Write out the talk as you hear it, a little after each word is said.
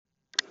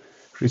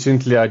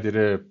Recently, I did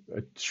a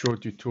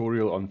short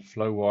tutorial on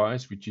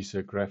Flowise, which is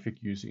a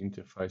graphic user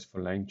interface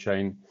for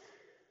LangChain.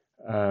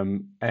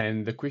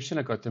 And the question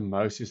I got the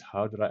most is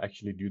how did I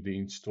actually do the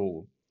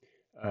install?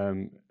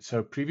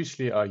 So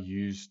previously, I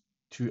used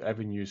two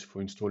avenues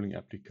for installing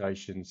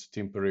applications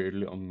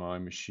temporarily on my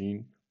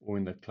machine or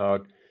in the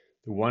cloud.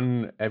 The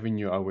one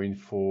avenue I went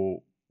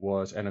for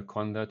was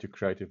Anaconda to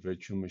create a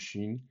virtual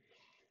machine.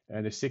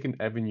 And the second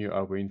avenue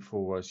I went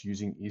for was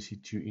using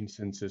EC2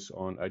 instances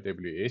on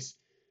AWS.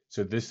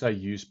 So this I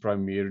used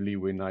primarily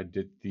when I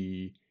did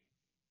the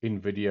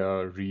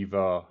NVIDIA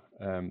Riva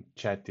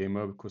chat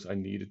demo because I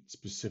needed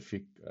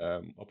specific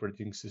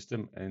operating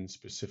system and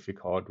specific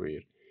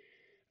hardware.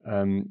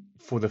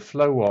 For the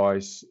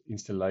Flowise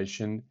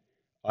installation,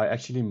 I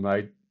actually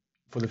made,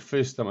 for the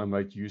first time, I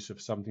made use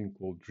of something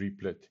called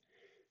Replit.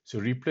 So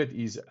Replit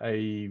is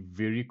a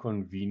very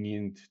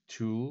convenient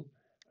tool.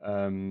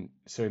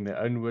 So in their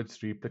own words,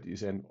 Replit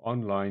is an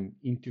online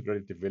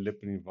integrated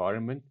development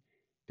environment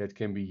that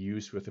can be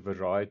used with a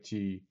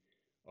variety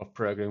of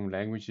programming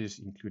languages,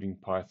 including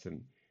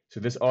Python. So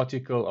this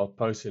article, I'll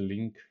post a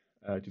link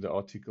to the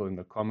article in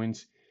the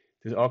comments.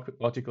 This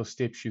article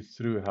steps you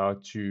through how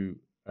to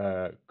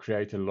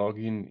create a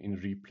login in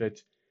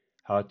Replit,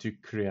 how to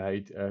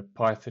create a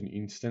Python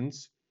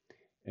instance,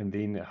 and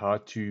then how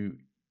to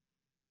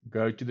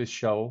go to the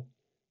shell.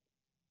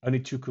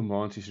 Only two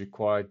commands is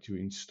required to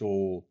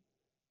install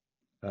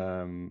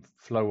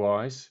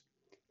Flowise.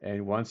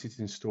 And once it's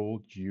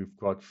installed, you've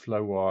got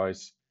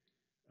Flowise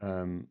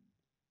um,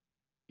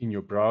 in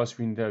your browse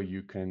window.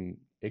 You can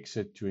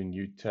exit to a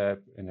new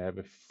tab and have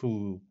a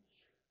full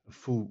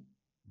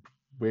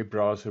web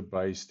browser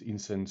based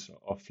instance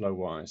of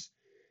Flowise.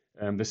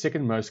 The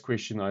second most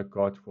question I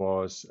got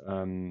was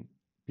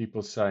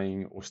people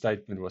saying, or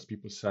statement was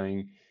people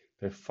saying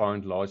they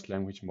found large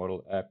language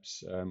model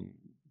apps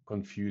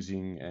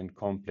confusing and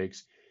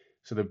complex.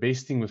 So the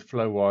best thing with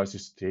Flowise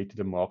is to head to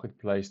the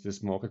marketplace.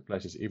 This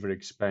marketplace is ever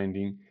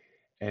expanding,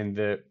 and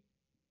the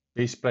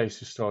best place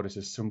to start is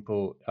a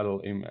simple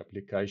LLM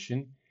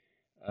application.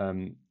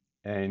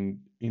 And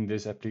in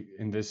this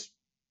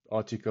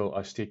article,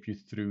 I step you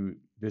through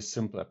this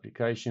simple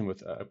application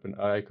with an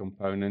OpenAI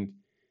component,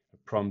 a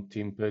prompt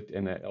template,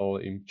 and an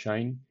LLM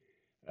chain.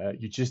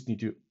 You just need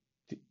to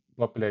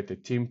populate the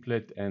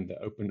template and the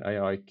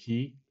OpenAI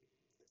key,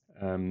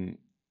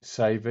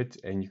 save it,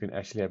 and you can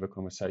actually have a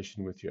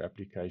conversation with your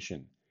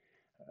application.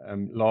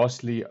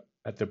 Lastly,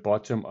 at the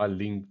bottom, I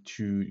link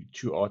to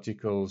two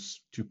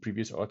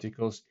previous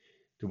articles.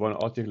 The one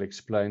article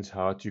explains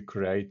how to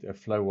create a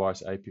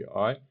Flowise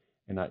API,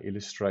 and I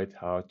illustrate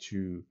how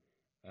to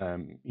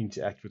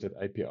interact with that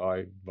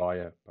API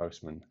via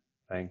Postman.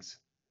 Thanks.